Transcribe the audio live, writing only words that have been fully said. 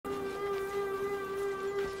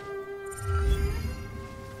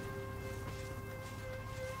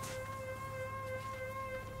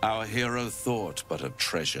Our hero thought but of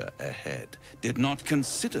treasure ahead, did not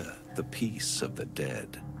consider the peace of the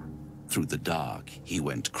dead. Through the dark he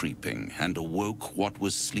went creeping, and awoke what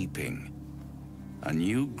was sleeping. A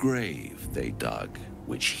new grave they dug,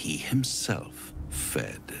 which he himself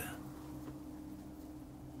fed.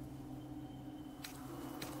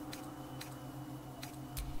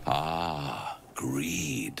 Ah,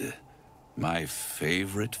 greed. My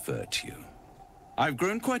favorite virtue. I've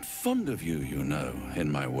grown quite fond of you, you know,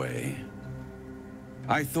 in my way.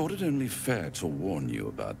 I thought it only fair to warn you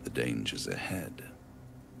about the dangers ahead.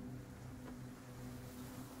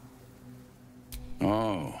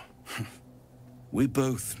 Oh, we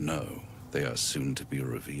both know they are soon to be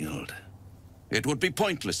revealed. It would be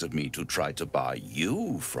pointless of me to try to bar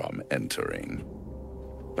you from entering.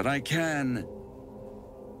 But I can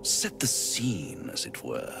set the scene, as it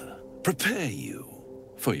were. Prepare you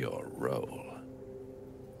for your role.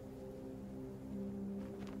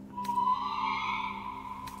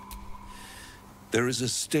 There is a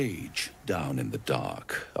stage down in the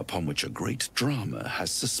dark, upon which a great drama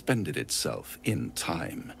has suspended itself in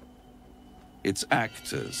time. Its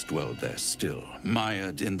actors dwell there still,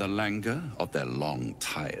 mired in the languor of their long,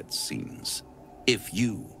 tired scenes. If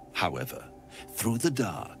you, however, through the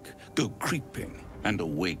dark, go creeping and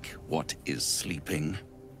awake what is sleeping,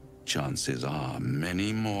 chances are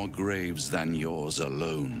many more graves than yours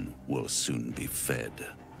alone will soon be fed.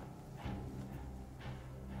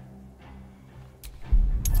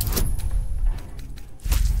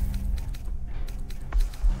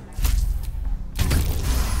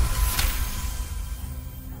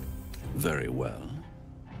 Very well.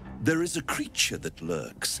 There is a creature that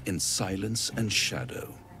lurks in silence and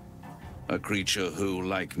shadow. A creature who,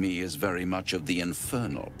 like me, is very much of the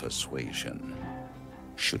infernal persuasion.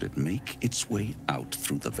 Should it make its way out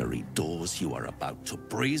through the very doors you are about to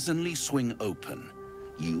brazenly swing open,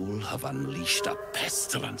 you'll have unleashed a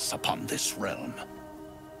pestilence upon this realm.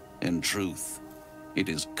 In truth, it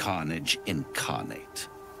is carnage incarnate.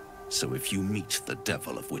 So if you meet the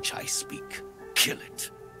devil of which I speak, kill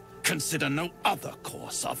it. Consider no other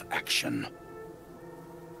course of action.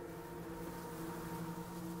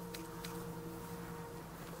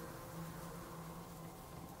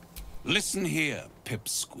 Listen here,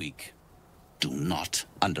 Pipsqueak. Do not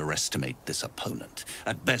underestimate this opponent.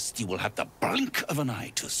 At best, you will have the blink of an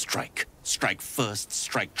eye to strike. Strike first,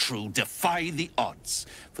 strike true, defy the odds,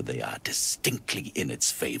 for they are distinctly in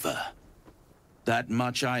its favor. That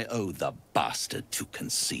much I owe the bastard to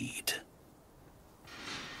concede.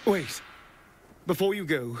 Wait. Before you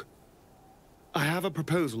go, I have a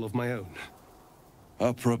proposal of my own.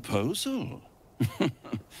 A proposal?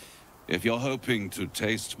 If you're hoping to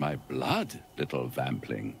taste my blood, little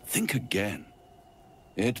vampling, think again.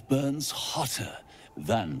 It burns hotter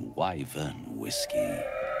than wyvern whiskey.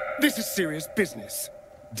 This is serious business,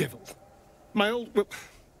 devil. Well,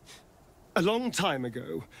 a long time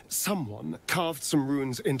ago, someone carved some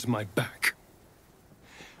runes into my back.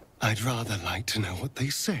 I'd rather like to know what they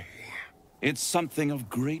say. It's something of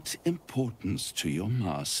great importance to your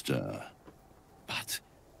master. But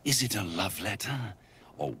is it a love letter,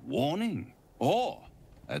 a warning, or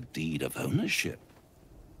a deed of ownership?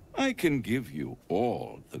 I can give you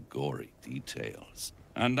all the gory details,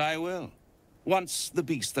 and I will, once the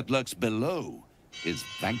beast that lurks below is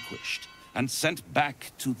vanquished and sent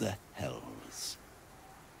back to the hells.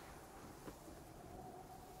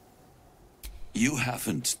 You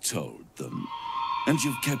haven't told them, and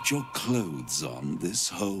you've kept your clothes on this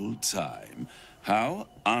whole time. How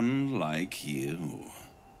unlike you.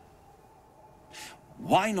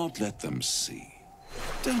 Why not let them see?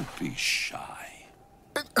 Don't be shy.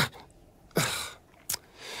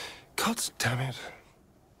 God damn it.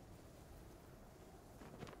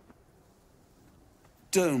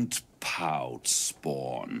 Don't pout,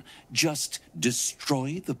 Spawn. Just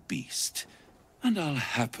destroy the beast, and I'll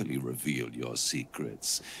happily reveal your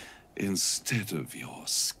secrets instead of your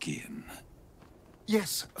skin.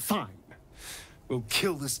 Yes, fine. We'll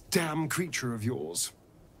kill this damn creature of yours.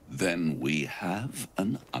 Then we have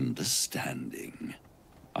an understanding.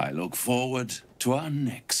 I look forward to our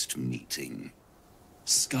next meeting.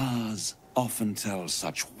 Scars often tell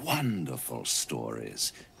such wonderful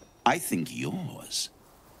stories. I think yours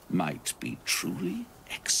might be truly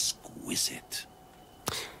exquisite.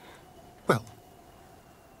 Well,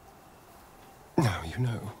 now you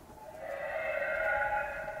know.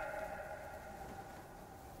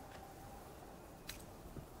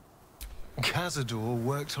 Cazador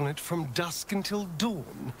worked on it from dusk until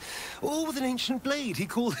dawn, all with an ancient blade he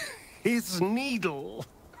called his needle.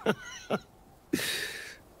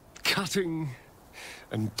 Cutting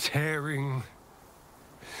and tearing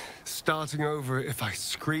starting over if I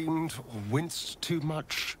screamed or winced too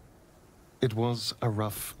much. It was a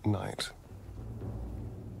rough night.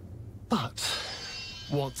 But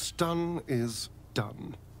what's done is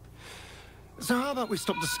done. So how about we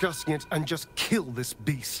stop discussing it and just kill this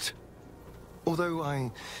beast? Although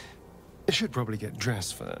I should probably get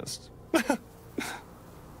dressed first. Well,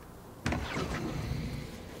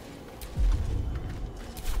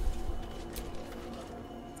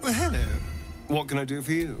 hello. What can I do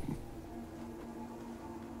for you?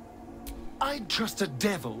 I'd trust a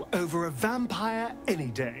devil over a vampire any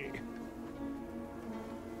day.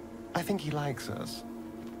 I think he likes us.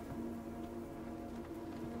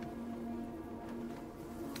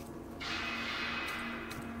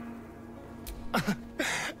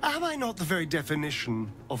 Am I not the very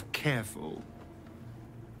definition of careful?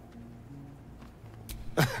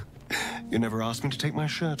 You never asked me to take my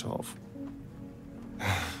shirt off.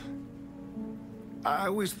 I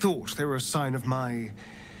always thought they were a sign of my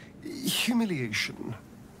humiliation.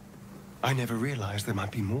 I never realized there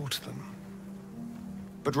might be more to them.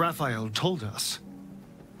 But Raphael told us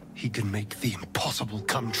he can make the impossible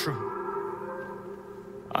come true.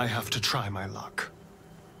 I have to try my luck.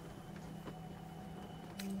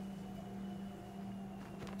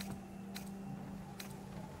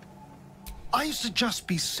 I used to just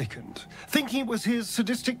be sickened, thinking it was his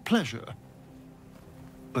sadistic pleasure.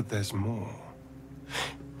 But there's more.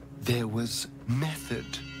 There was method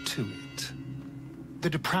to it. The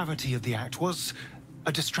depravity of the act was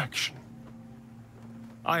a distraction.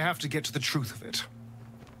 I have to get to the truth of it.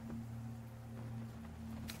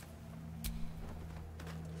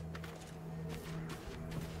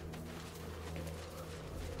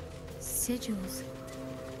 Sigils.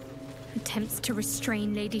 Attempts to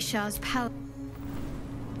restrain Lady Shah's power.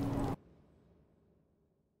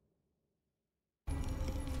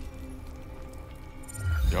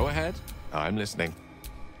 Go ahead. I'm listening.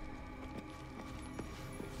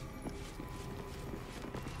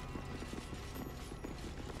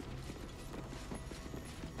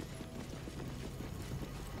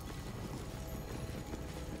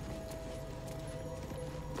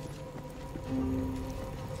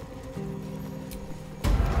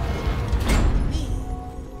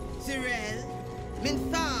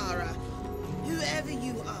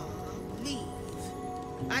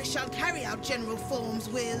 General Form's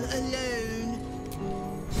will alone.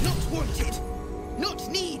 Not wanted. Not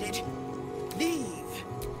needed. Leave.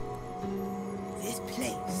 This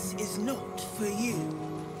place is not for you.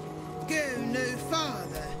 Go no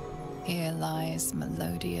farther. Here lies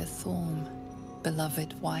Melodia Thorm,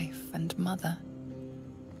 beloved wife and mother.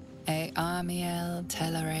 E Amiel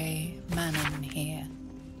Telere Manon here.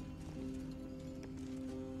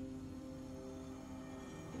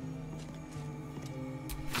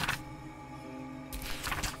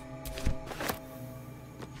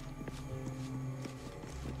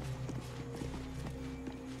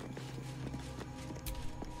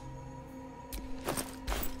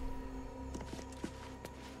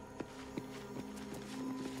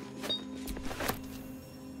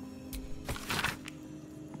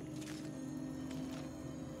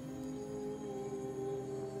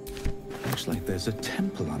 Looks like there's a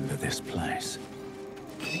temple under this place.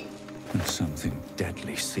 And something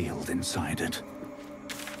deadly sealed inside it.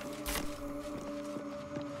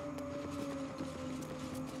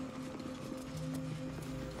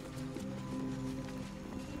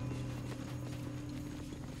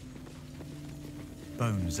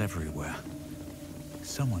 Bones everywhere.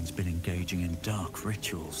 Someone's been engaging in dark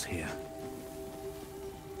rituals here.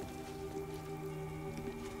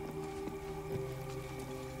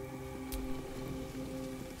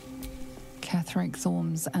 Catherick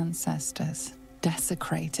Thorm's ancestors,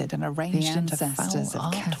 desecrated and arranged into ancestors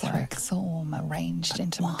of Catherick Thorm, arranged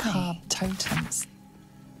into macabre totems.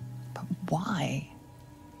 But why?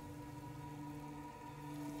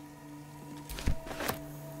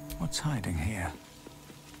 What's hiding here?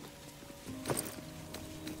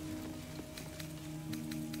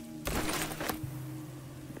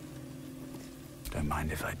 Don't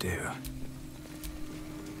mind if I do.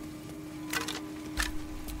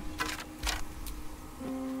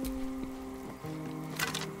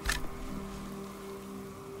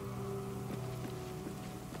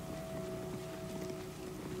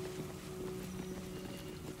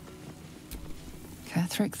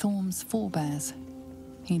 Catherick Thorm's forebears.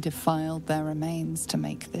 He defiled their remains to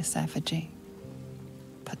make this effigy.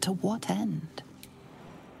 But to what end?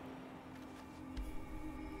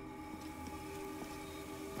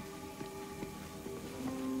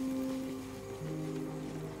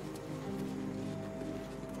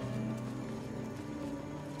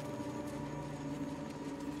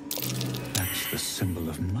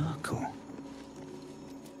 Merkel.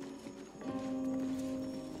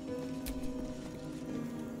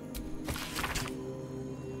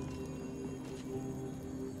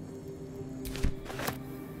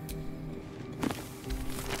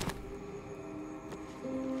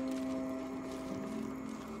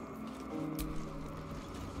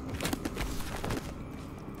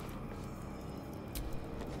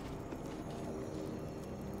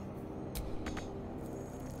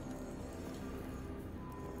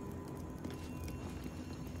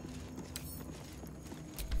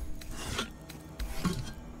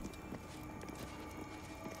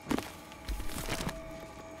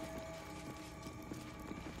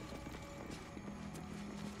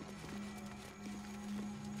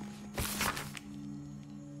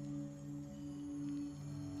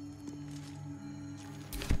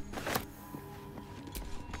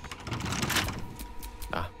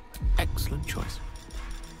 Excellent choice.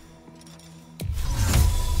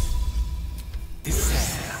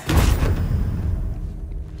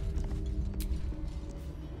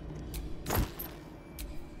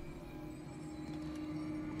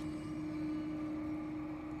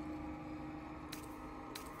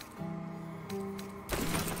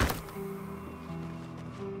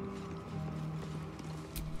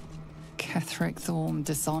 Ketheric Thorm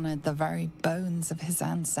dishonored the very bones of his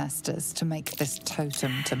ancestors to make this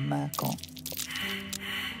totem to Merkel.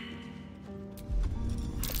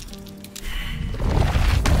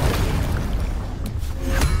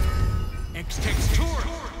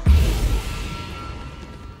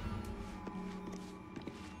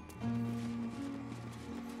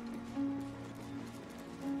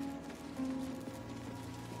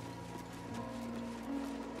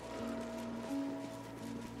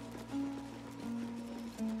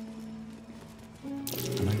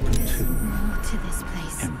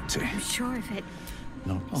 Sure of it.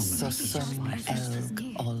 Not ominous as a Sosum flight.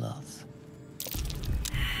 Elg Olaf.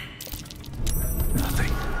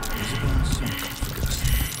 Nothing. Isabel's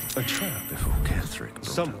sarcophagus. A trap. Before Ketheric brought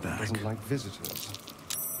Someone her back. doesn't like visitors.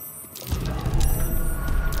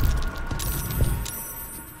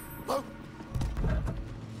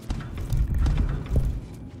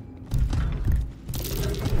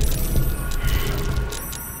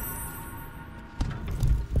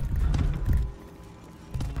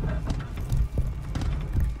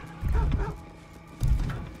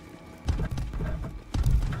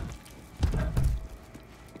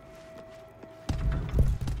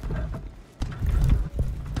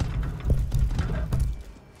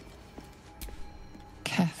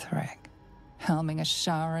 Helming a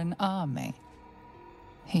Sharan army.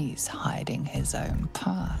 He's hiding his own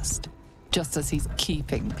past, just as he's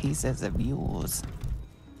keeping pieces of yours.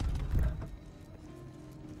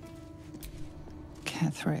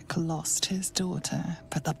 Ketheric lost his daughter,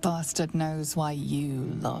 but the bastard knows why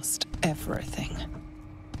you lost everything.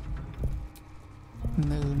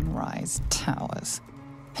 Moonrise towers.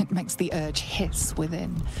 It makes the urge hiss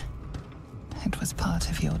within. It was part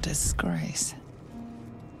of your disgrace.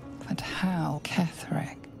 But how,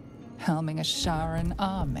 Ketheric? Helming a Sharan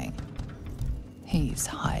army? He's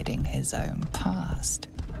hiding his own past,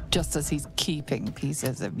 just as he's keeping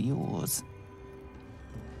pieces of yours.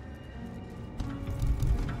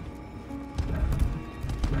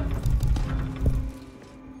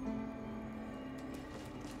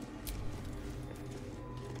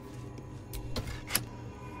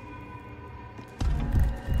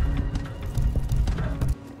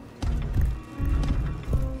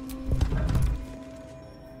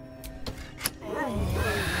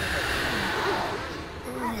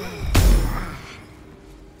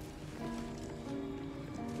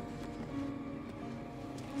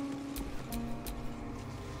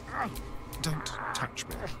 Don't touch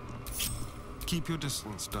me. Keep your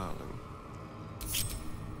distance, darling.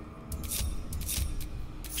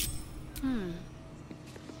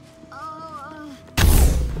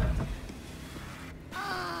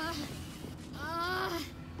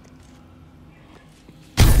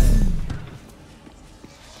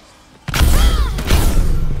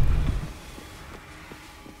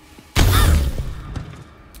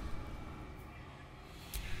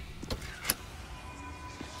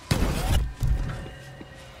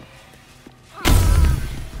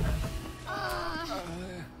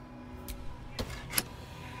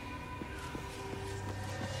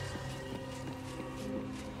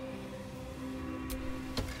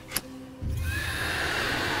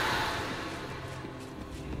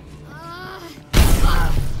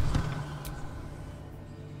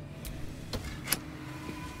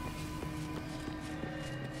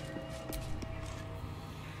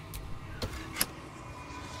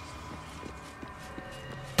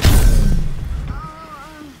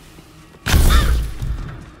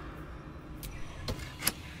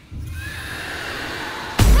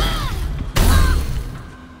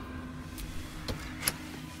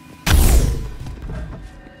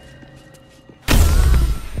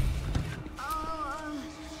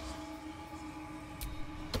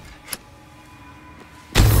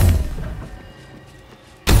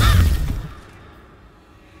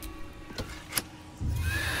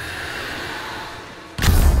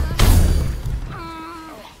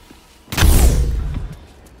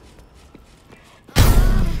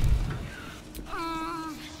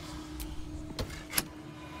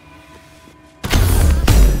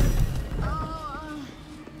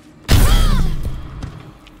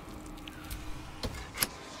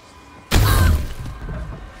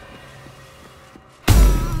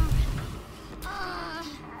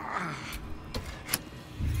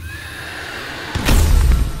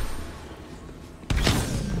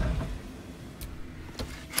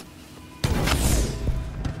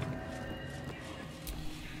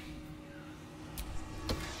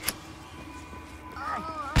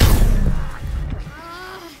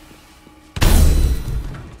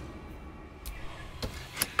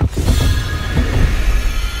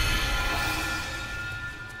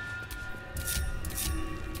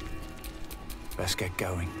 Let's get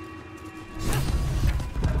going.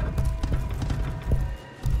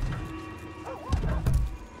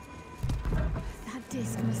 That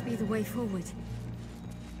disc must be the way forward.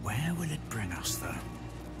 Where will it bring us, though?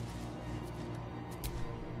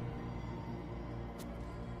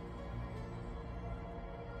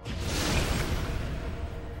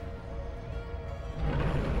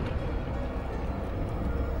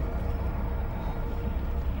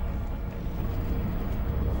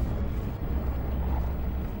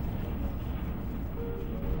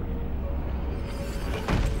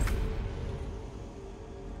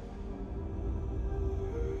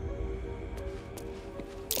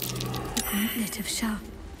 Gauntlet of Shah.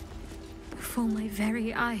 Before my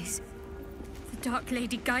very eyes. The Dark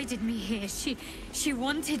Lady guided me here. She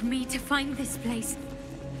wanted me to find this place.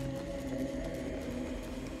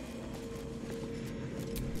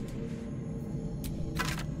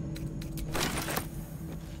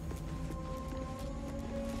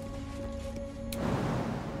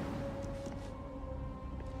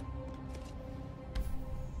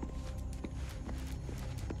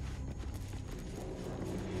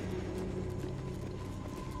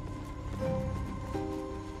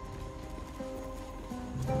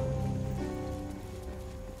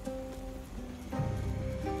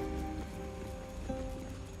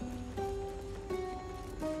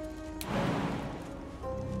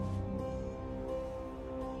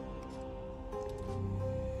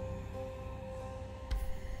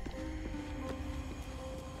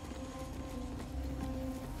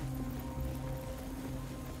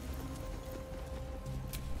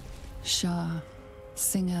 Shah,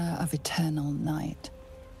 singer of eternal night,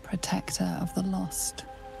 protector of the lost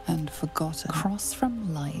and forgotten. Cross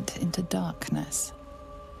from light into darkness.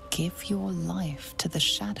 Give your life to the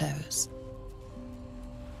shadows.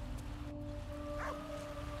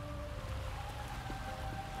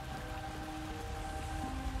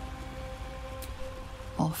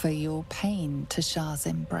 Offer your pain to Shah's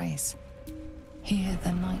embrace. Hear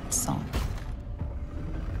the night song.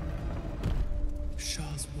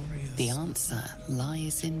 Shah's warriors. The answer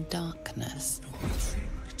lies in darkness. Not be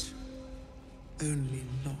tricked. Only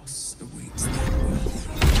loss awaits their will.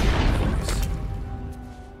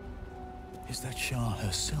 Is that Shah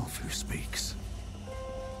herself who speaks?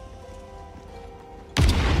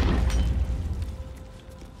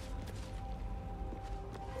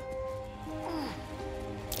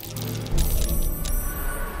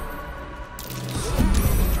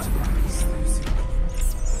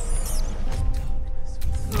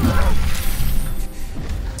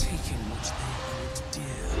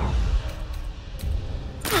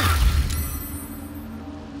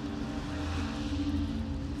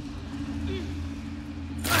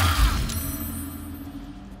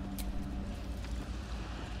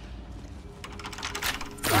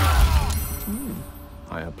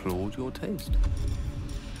 I applaud your taste.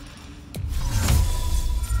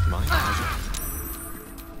 My pleasure.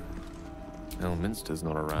 Elminster's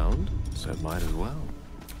not around, so it might as well.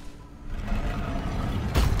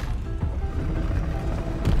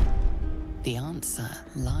 The answer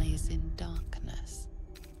lies in darkness.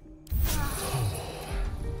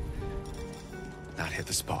 That hit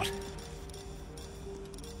the spot.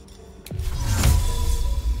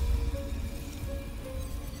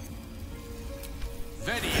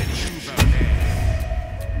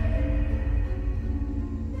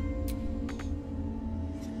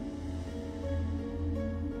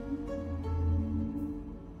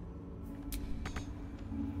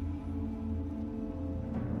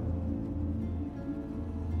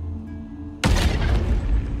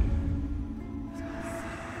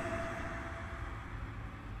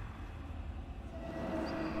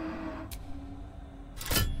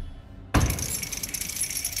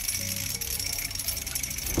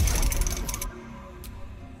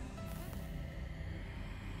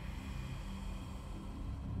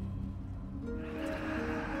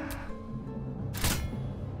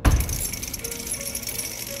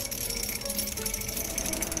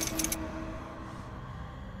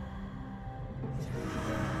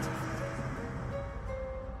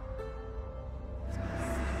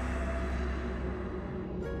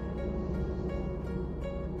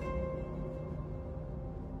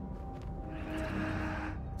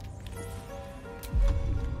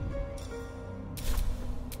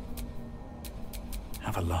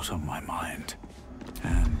 Have a lot on my mind.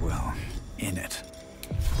 And, well, in it.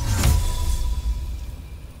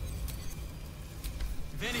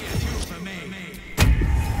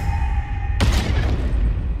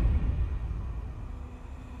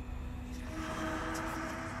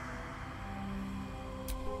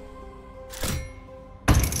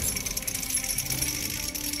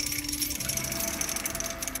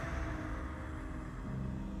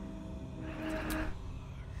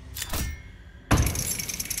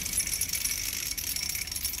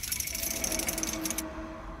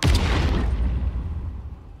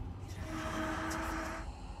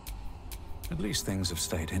 At least things have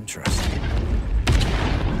stayed interesting.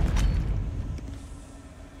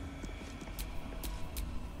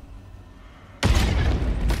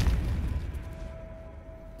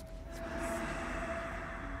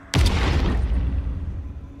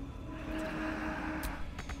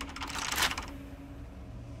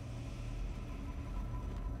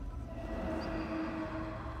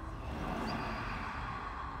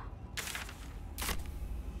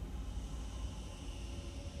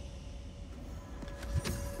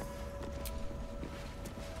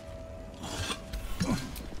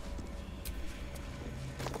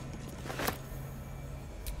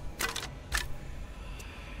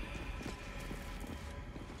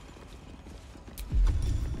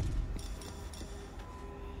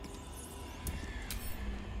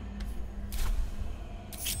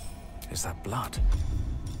 Is that blood?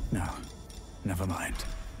 No, never mind.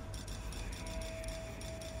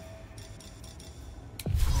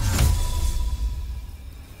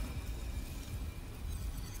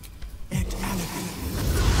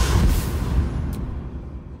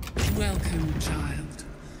 Welcome, child.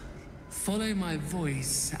 Follow my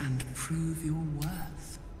voice and prove your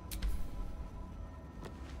worth.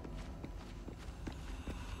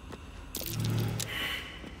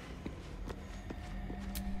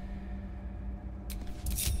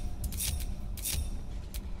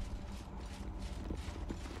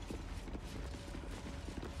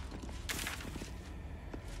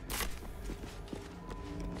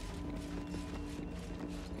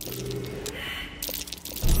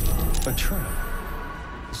 A trap.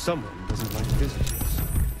 Someone doesn't like visitors.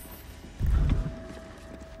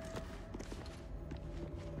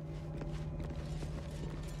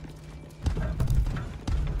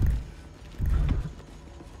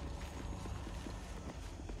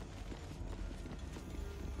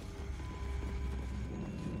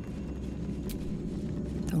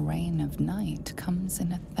 The rain of night comes in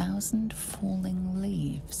 1,000 falling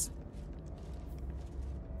leaves.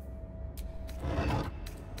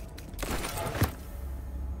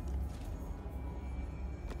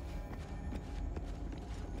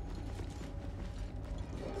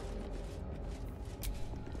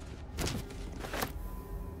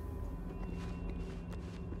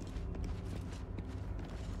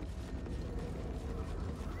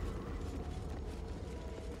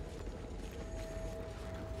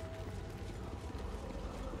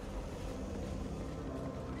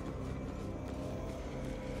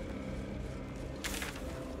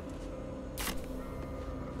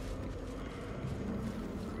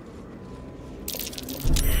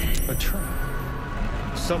 A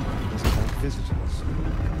trap. Someone doesn't like visitors.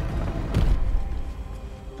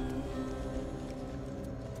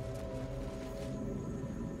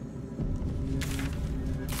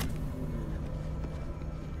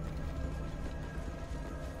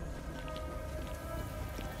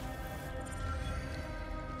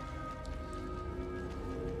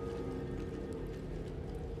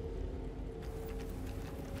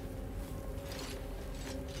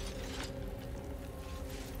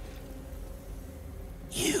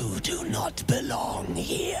 You do not belong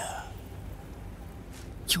here.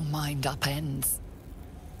 Your mind upends.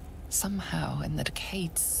 Somehow, in the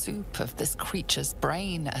decayed soup of this creature's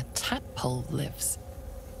brain, a tadpole lives.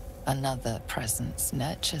 Another presence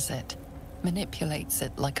nurtures it, manipulates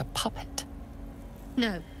it like a puppet.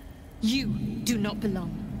 No, you do not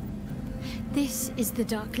belong. This is the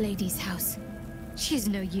Dark Lady's house. She is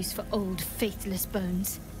no use for old, faithless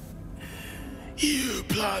bones. You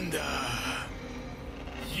plunder.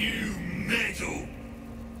 You meddle.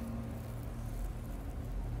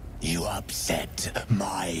 You upset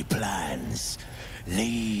my plans.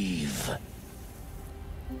 Leave.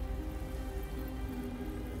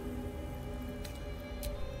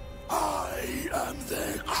 I am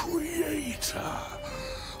their creator.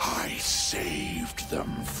 I saved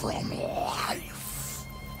them from life.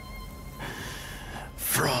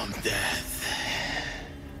 From death.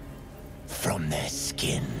 From their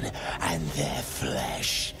skin and their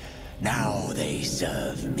flesh. Now they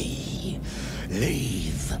serve me.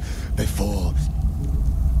 Leave before...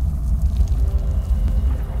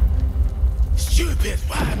 Stupid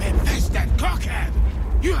worm-infested cockhead!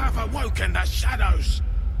 You have awoken the shadows!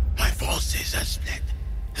 My forces are split.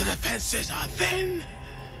 The defenses are thin.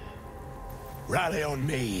 Rally on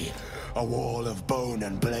me. A wall of bone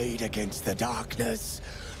and blade against the darkness.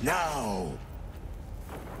 Now!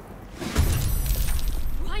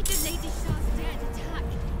 Why did Lady Shah's dead attack?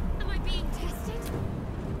 Am I being tested?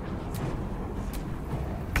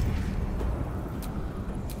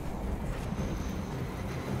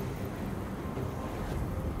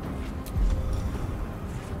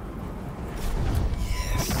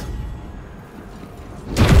 Yes.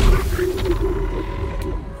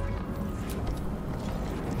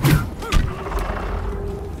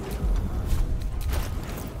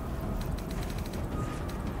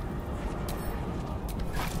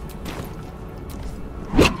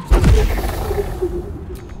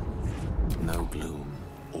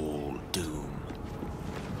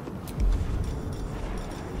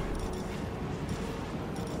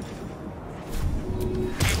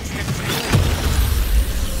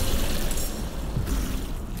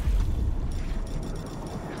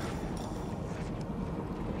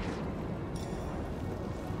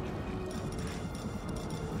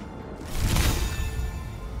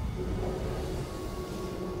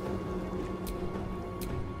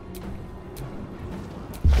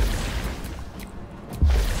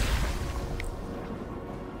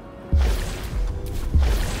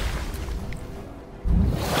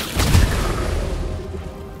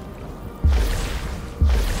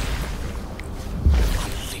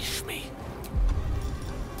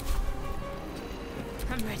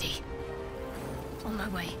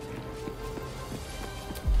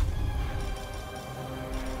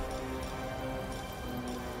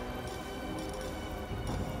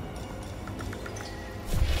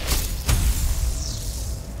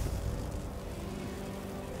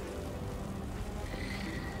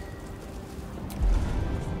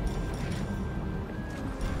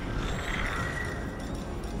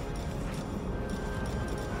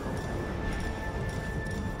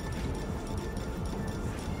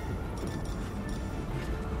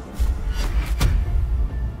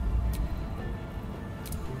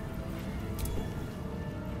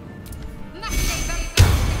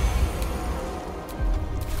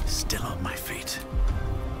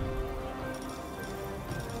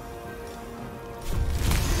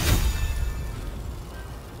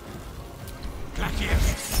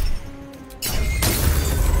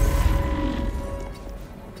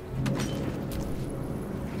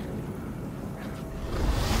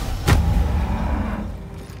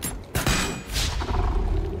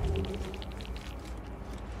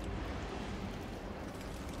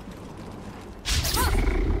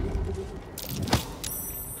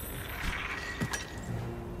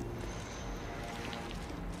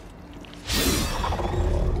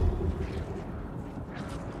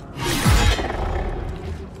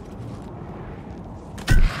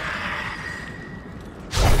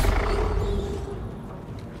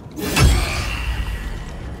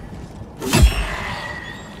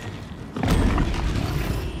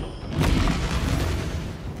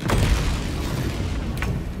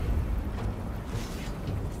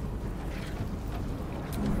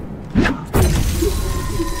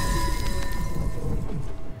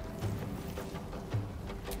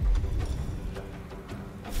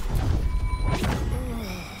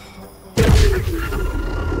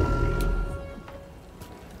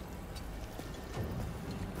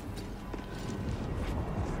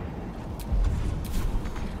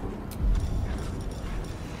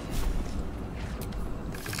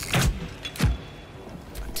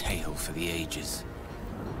 for the ages.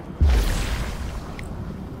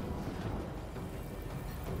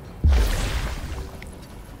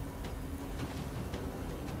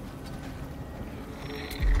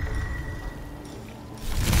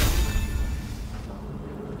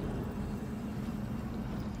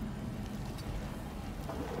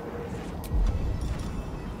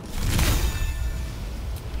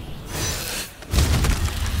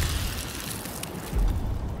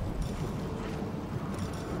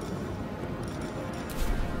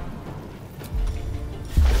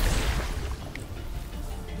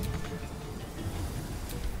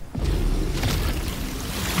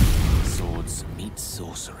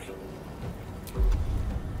 Sorcery.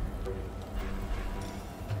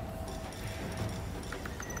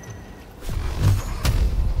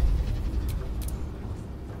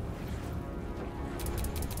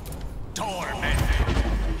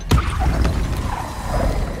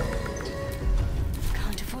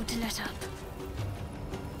 Can't afford to let up.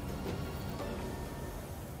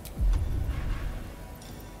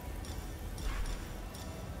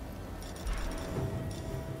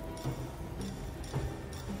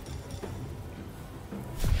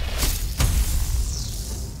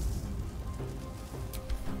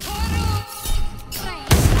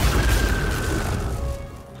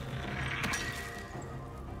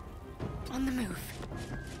 On the move.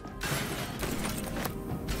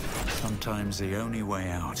 Sometimes the only way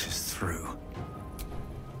out is through.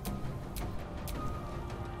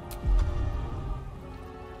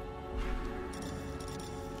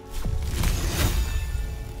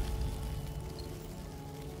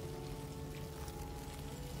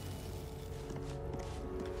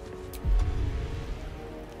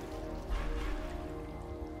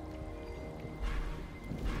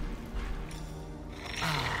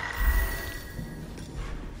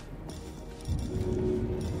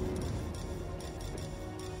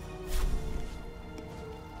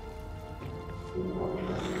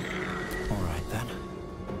 All right, then.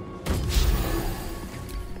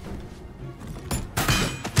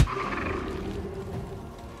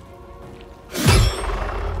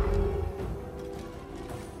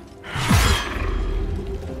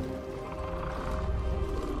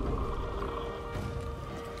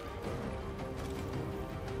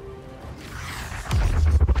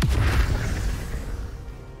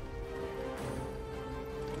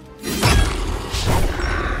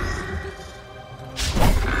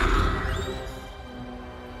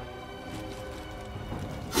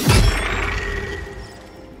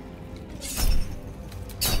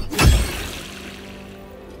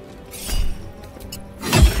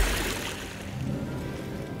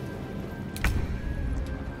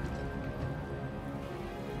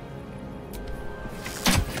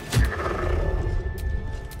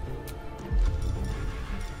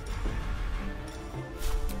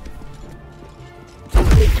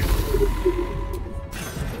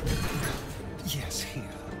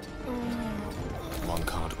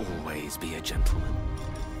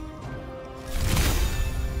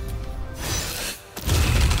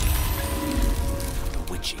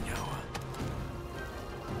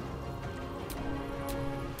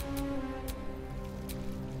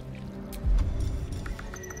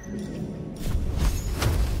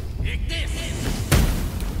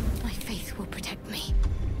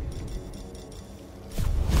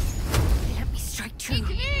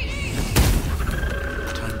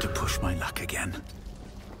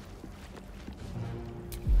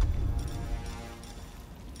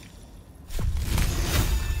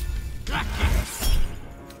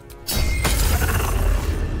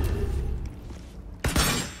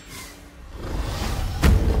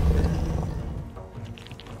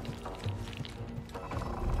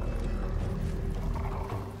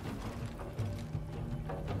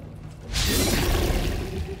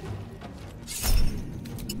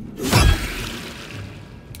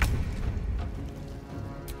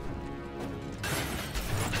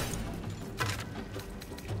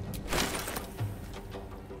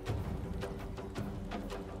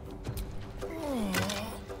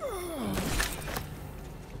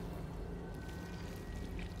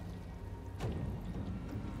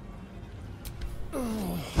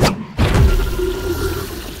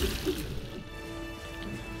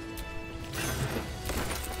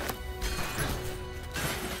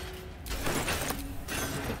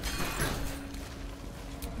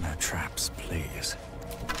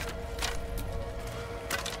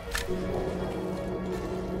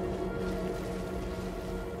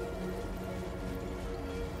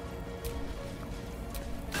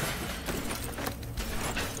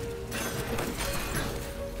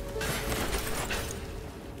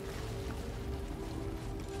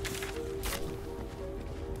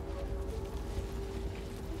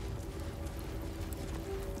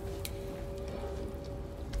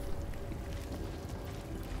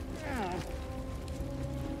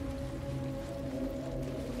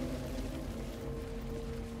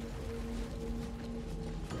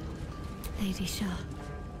 Lady Shah.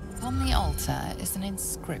 On the altar is an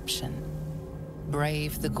inscription.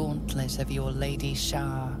 Brave the gauntlet of your Lady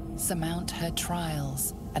Shah, surmount her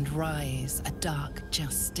trials, and rise a dark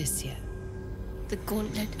justiciar. The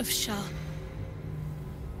Gauntlet of Shah.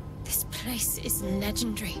 This place is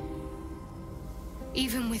legendary.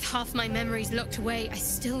 Even with half my memories locked away, I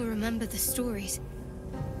still remember the stories.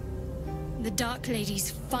 The Dark Lady's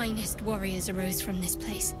finest warriors arose from this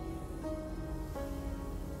place.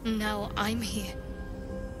 Now I'm here.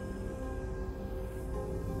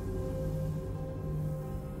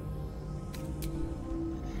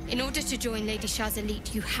 In order to join Lady Shah's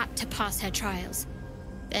elite, you had to pass her trials,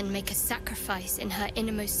 then make a sacrifice in her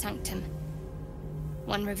innermost sanctum.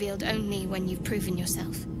 One revealed only when you've proven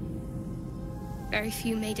yourself. Very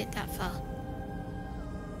few made it that far.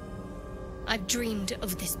 I've dreamed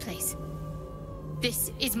of this place.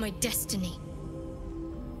 This is my destiny.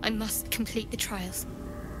 I must complete the trials.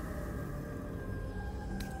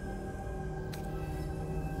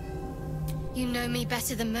 You know me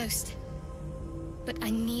better than most, but I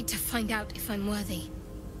need to find out if I'm worthy.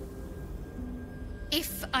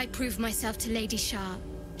 If I prove myself to Lady Shah,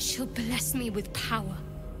 she'll bless me with power.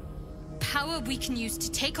 Power we can use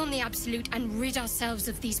to take on the Absolute and rid ourselves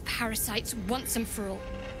of these parasites once and for all.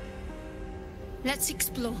 Let's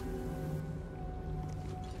explore.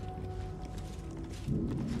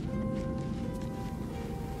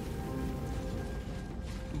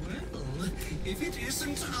 Well, if it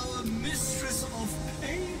isn't our mistress of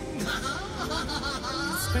pain.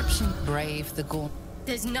 Inscription: Brave the Gauntlet.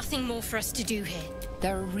 There's nothing more for us to do here.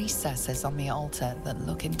 There are recesses on the altar that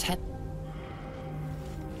look intent.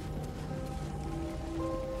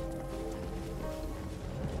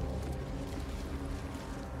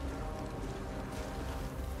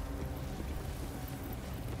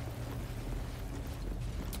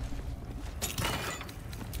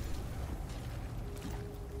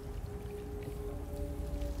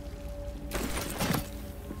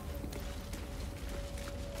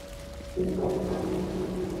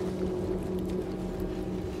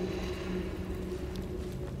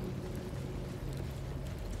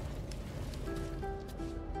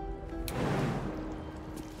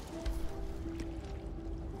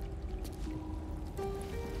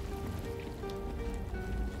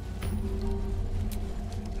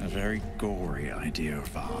 A very gory idea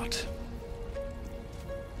of art.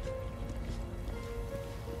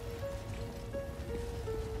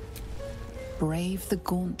 Brave the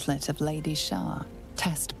gauntlet of Lady Shah.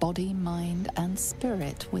 Test body, mind, and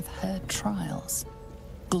spirit with her trials.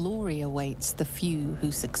 Glory awaits the few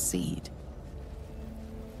who succeed.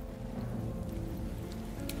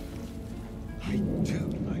 I do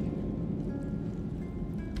like...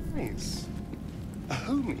 Nice. A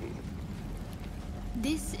homie.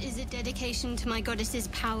 This is a dedication to my goddess's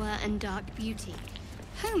power and dark beauty.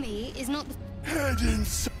 Homie is not the... Head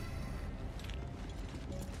inside.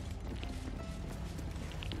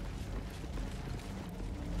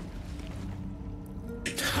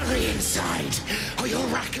 Hurry inside, or your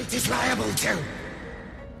racket is liable to.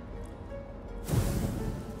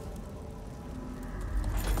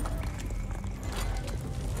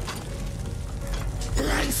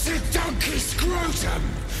 Rancid donkey scrotum!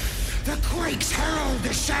 The quakes herald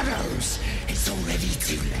the shadows. It's already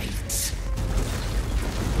too late.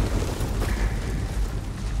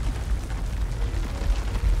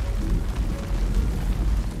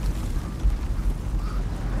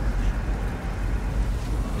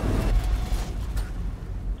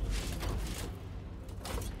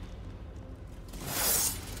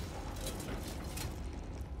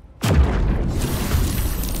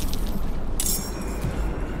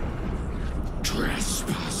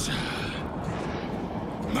 Trespasser.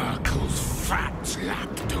 Merkel's fat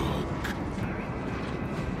lapdog.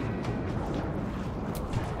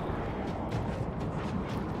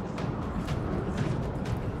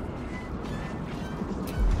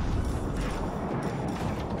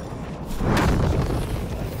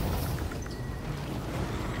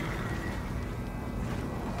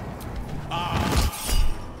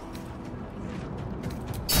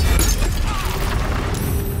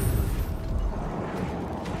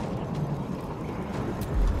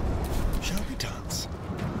 Shall we dance?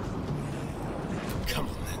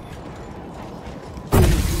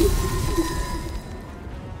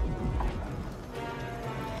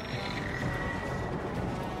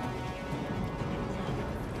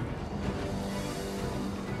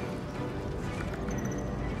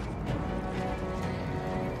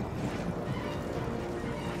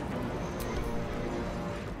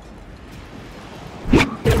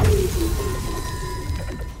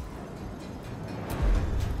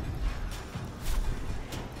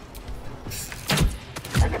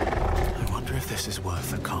 this is worth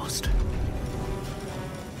the cost.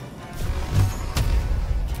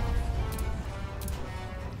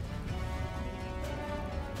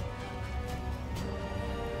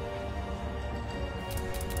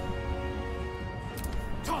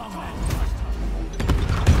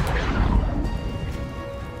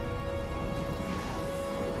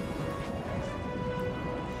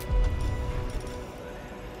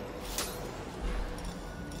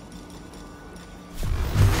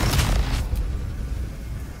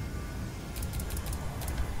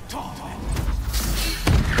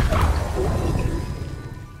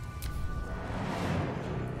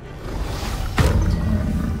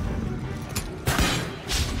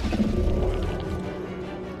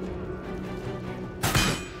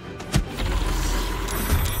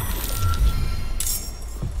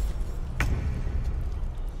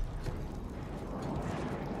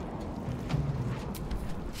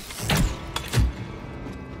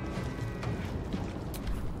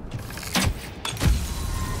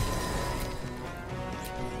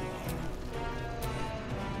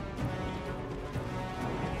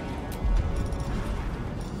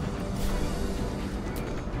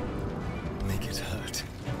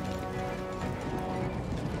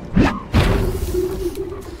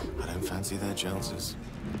 Fancy their chances.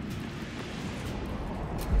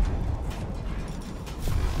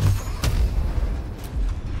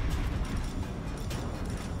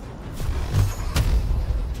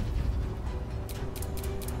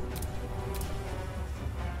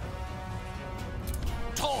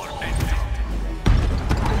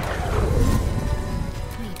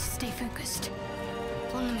 Need to stay focused.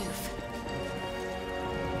 On the move.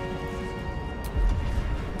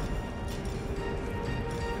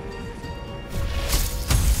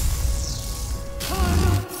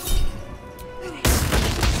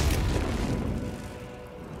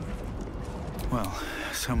 Well,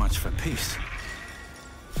 so much for peace.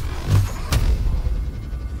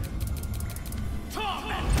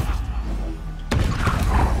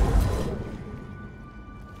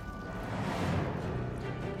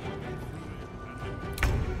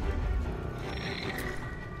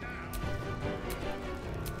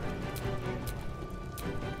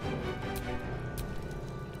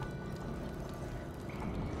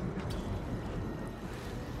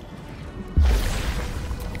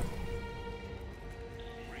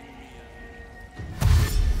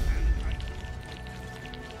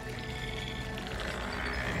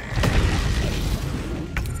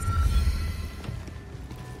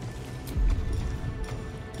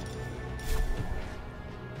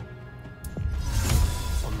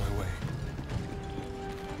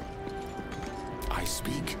 I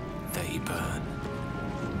speak, they burn.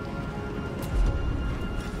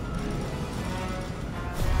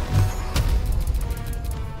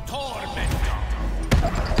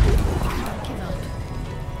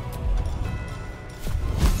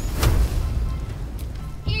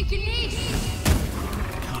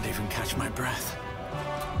 Can't even catch my breath.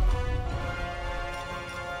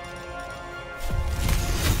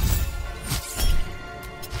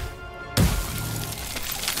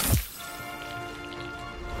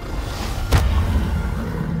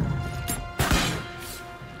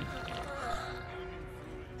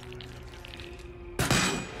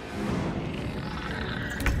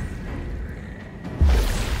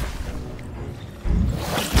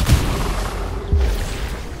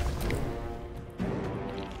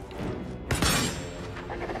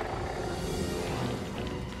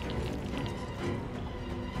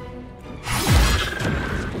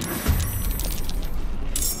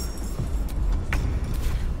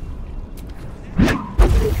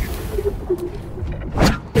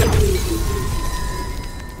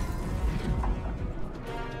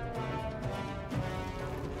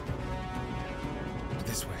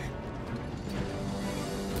 This way.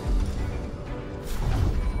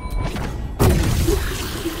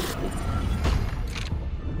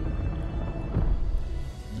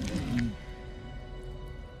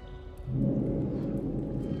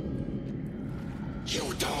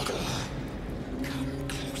 You daughter, come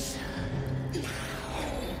closer now.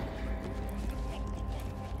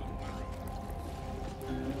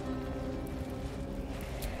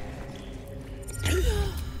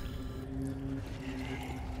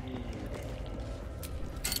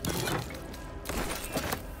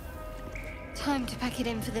 Time to pack it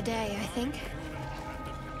in for the day, I think.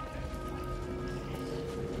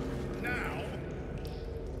 Now.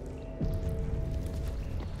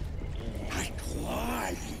 At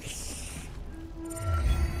once.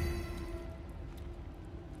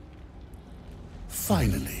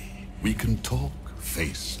 Finally, we can talk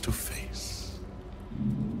face to face.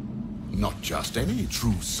 Not just any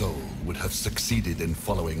true soul would have succeeded in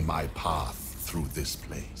following my path through this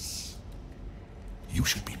place. You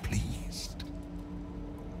should be pleased.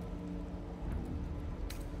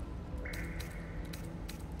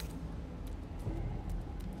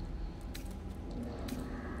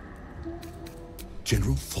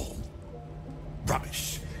 General Thorm?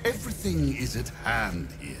 Rubbish. Everything is at hand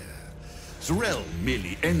here. Zorel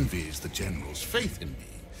merely envies the General's faith in me.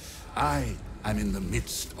 I am in the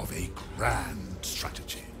midst of a grand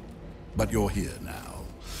strategy. But you're here now,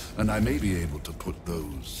 and I may be able to put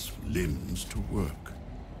those limbs to work.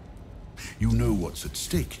 You know what's at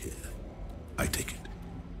stake here, I take it.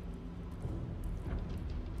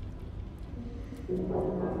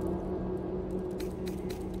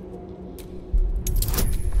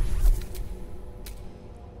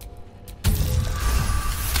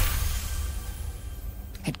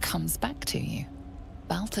 It comes back to you.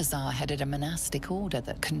 Balthazar headed a monastic order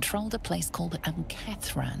that controlled a place called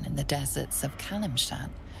Ankethran in the deserts of Kalimshan,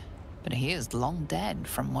 but he is long dead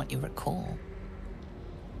from what you recall.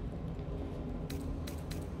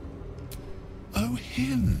 Oh,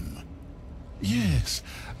 him. Yes,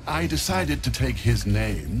 I decided to take his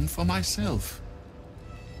name for myself.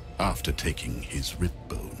 After taking his rib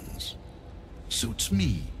bones. Suits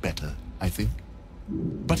me better, I think.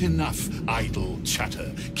 But enough idle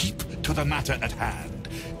chatter. Keep to the matter at hand.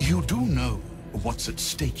 You do know what's at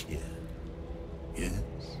stake here, yes?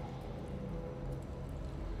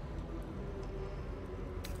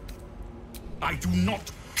 I do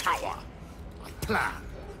not cower. I plan,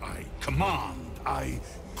 I command, I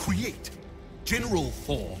create. General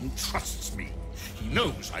Thorm trusts me. He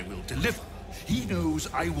knows I will deliver. He knows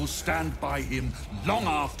I will stand by him long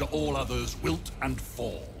after all others wilt and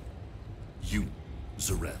fall. You,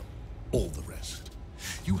 Zorel, all the rest.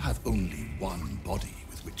 You have only one body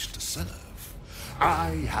with which to serve. I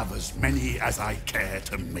have as many as I care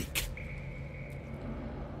to make.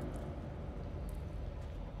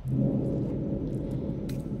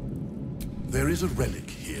 There is a relic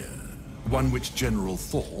here, one which General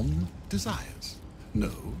Thorm desires.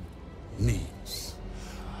 No, needs.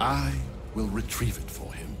 I will retrieve it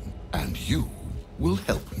for him, and you will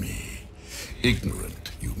help me.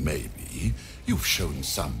 Ignorant you may be, you've shown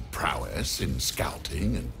some prowess in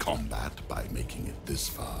scouting and combat by making it this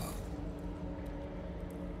far.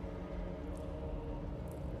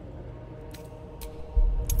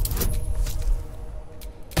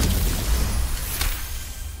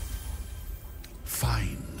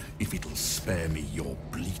 Fine, if it'll spare me your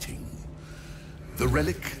bleating. The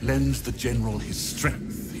relic lends the General his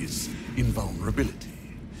strength, his invulnerability.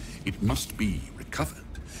 It must be recovered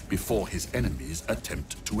before his enemies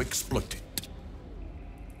attempt to exploit it.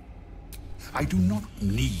 I do not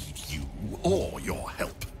need you or your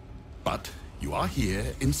help, but you are here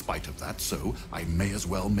in spite of that, so I may as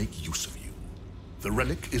well make use of you. The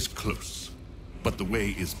relic is close, but the way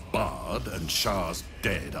is barred and Shah's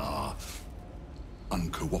dead are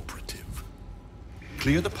uncooperative.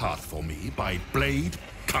 Clear the path for me by blade,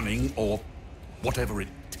 cunning, or whatever it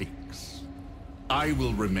takes. I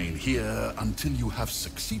will remain here until you have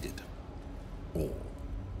succeeded. Or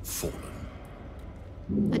fallen.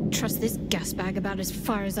 I'd trust this gas bag about as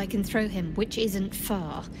far as I can throw him, which isn't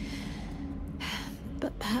far.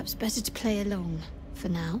 But perhaps better to play along, for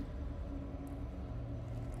now.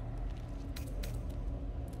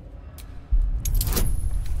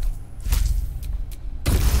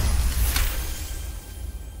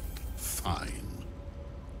 Fine.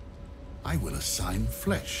 I will assign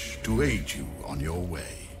flesh to aid you on your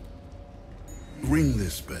way. Ring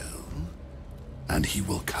this bell, and he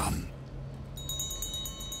will come.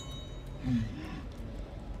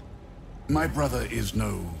 My brother is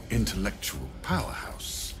no intellectual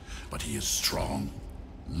powerhouse, but he is strong,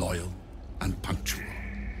 loyal, and punctual.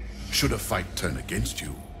 Should a fight turn against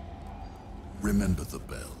you, remember the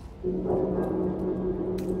bell.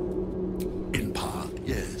 In part,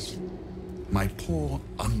 yes. My poor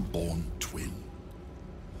unborn twin.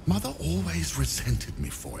 Mother always resented me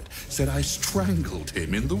for it, said I strangled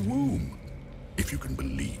him in the womb. If you can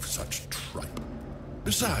believe such tripe.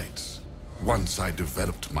 Besides, once I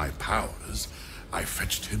developed my powers, I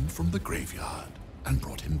fetched him from the graveyard and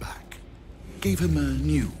brought him back. Gave him a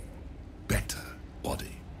new, better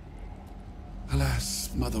body. Alas,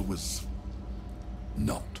 Mother was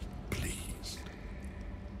not pleased.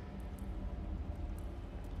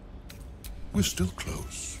 We're still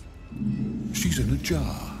close. She's in a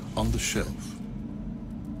jar on the shelf.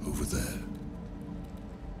 Over there.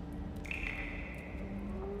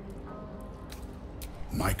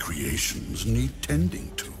 My creations need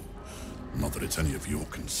tending to. Not that it's any of your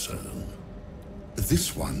concern.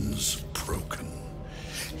 This one's broken.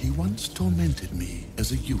 He once tormented me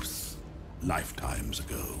as a youth, lifetimes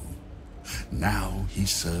ago. Now he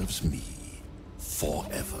serves me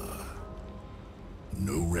forever.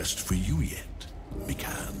 No rest for you yet,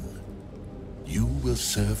 Mikan. You will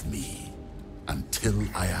serve me until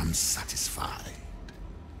I am satisfied.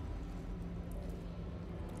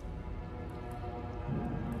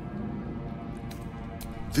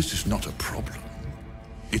 This is not a problem.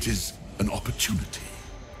 It is an opportunity.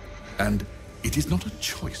 And it is not a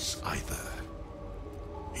choice either.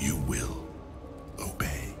 You will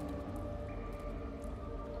obey.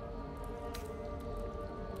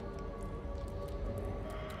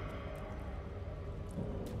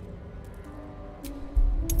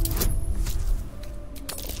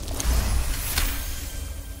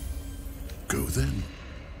 Go then.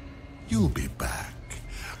 You'll be back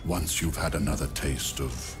once you've had another taste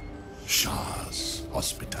of Shah's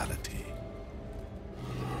hospitality.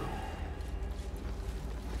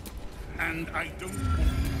 And I don't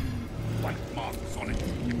want white marks on it.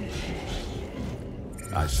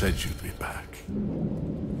 I said you'd be back.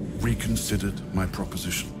 Reconsidered my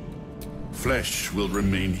proposition. Flesh will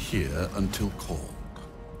remain here until called.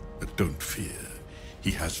 But don't fear,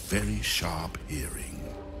 he has very sharp hearing.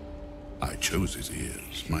 I chose his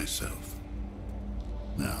ears myself.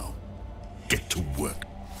 Now, get to work.